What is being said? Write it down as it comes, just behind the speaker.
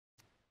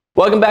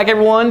Welcome back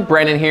everyone,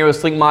 Brandon here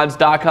with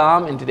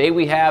Slingmods.com, and today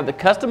we have the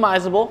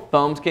customizable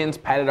Foamskinz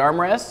padded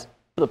armrests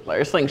for the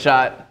Polaris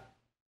Slingshot.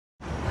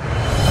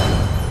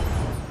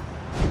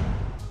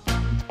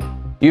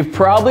 You've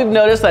probably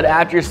noticed that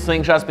after your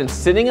slingshot's been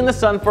sitting in the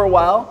sun for a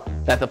while,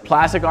 that the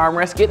plastic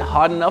armrests get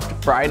hot enough to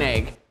fry an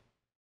egg.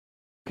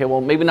 Okay,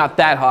 well maybe not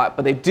that hot,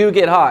 but they do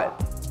get hot.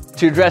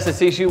 To address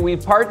this issue, we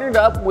partnered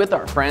up with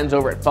our friends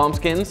over at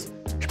Foamskinz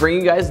to bring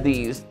you guys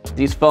these.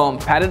 These foam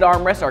padded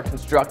armrests are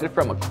constructed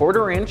from a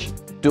 1/4 inch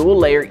dual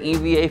layer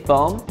EVA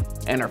foam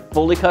and are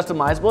fully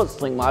customizable at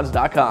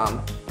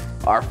Slingmods.com.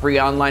 Our free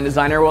online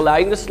designer will allow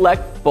you to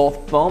select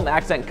both foam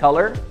accent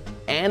color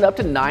and up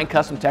to 9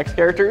 custom text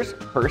characters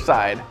per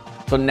side.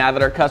 So now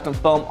that our custom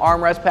foam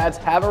armrest pads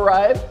have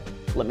arrived,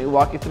 let me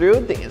walk you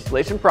through the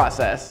installation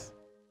process.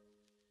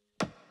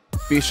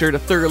 Be sure to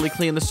thoroughly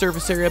clean the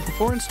surface area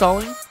before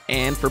installing,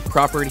 and for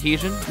proper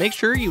adhesion, make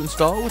sure you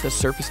install with a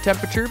surface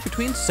temperature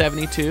between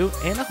 72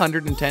 and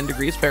 110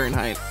 degrees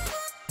Fahrenheit.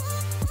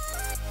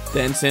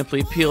 Then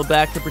simply peel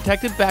back the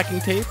protective backing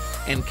tape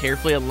and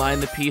carefully align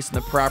the piece in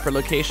the proper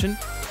location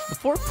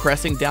before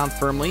pressing down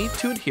firmly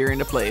to adhere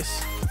into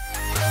place.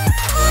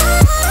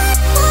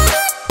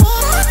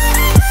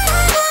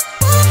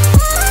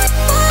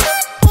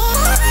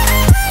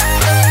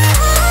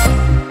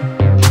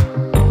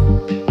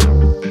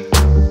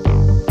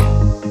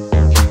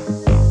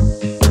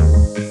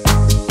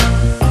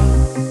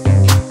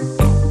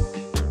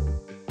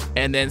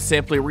 And then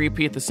simply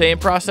repeat the same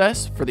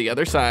process for the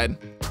other side.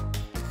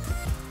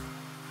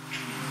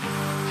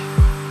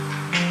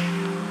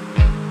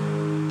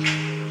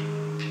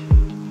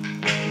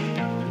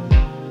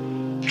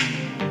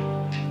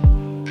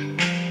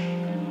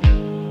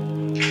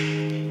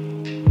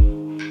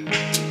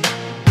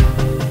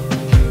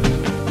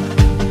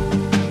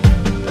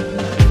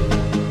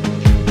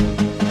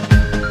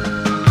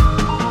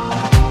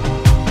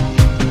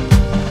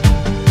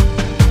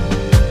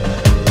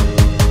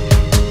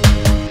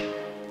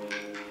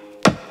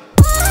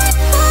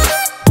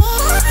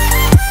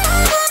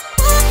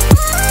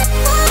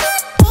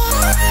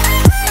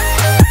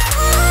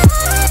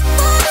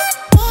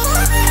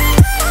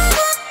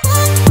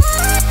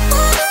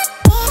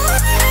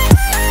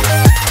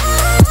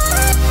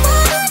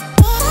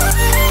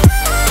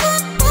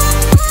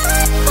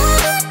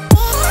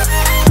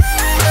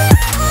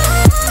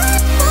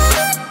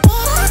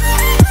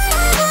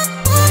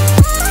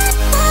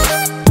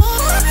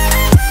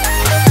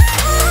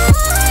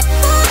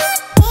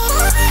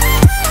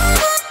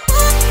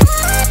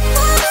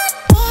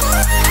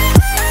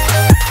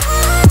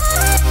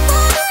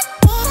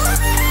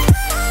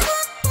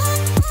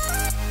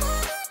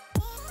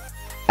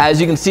 As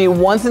you can see,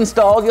 once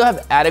installed, you'll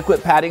have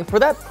adequate padding for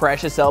that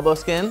precious elbow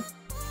skin,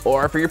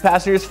 or for your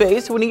passenger's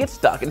face when you get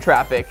stuck in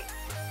traffic.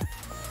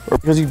 Or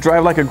because you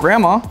drive like a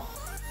grandma.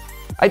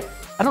 I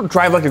don't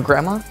drive like a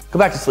grandma. Go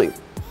back to sleep.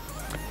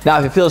 Now,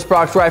 if you feel this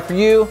product's right for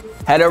you,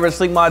 head over to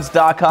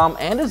Slingmods.com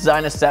and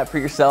design a set for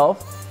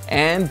yourself.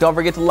 And don't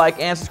forget to like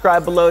and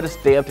subscribe below to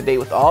stay up to date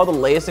with all the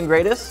latest and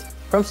greatest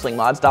from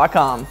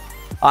Slingmods.com.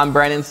 I'm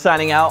Brandon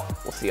signing out.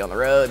 We'll see you on the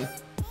road.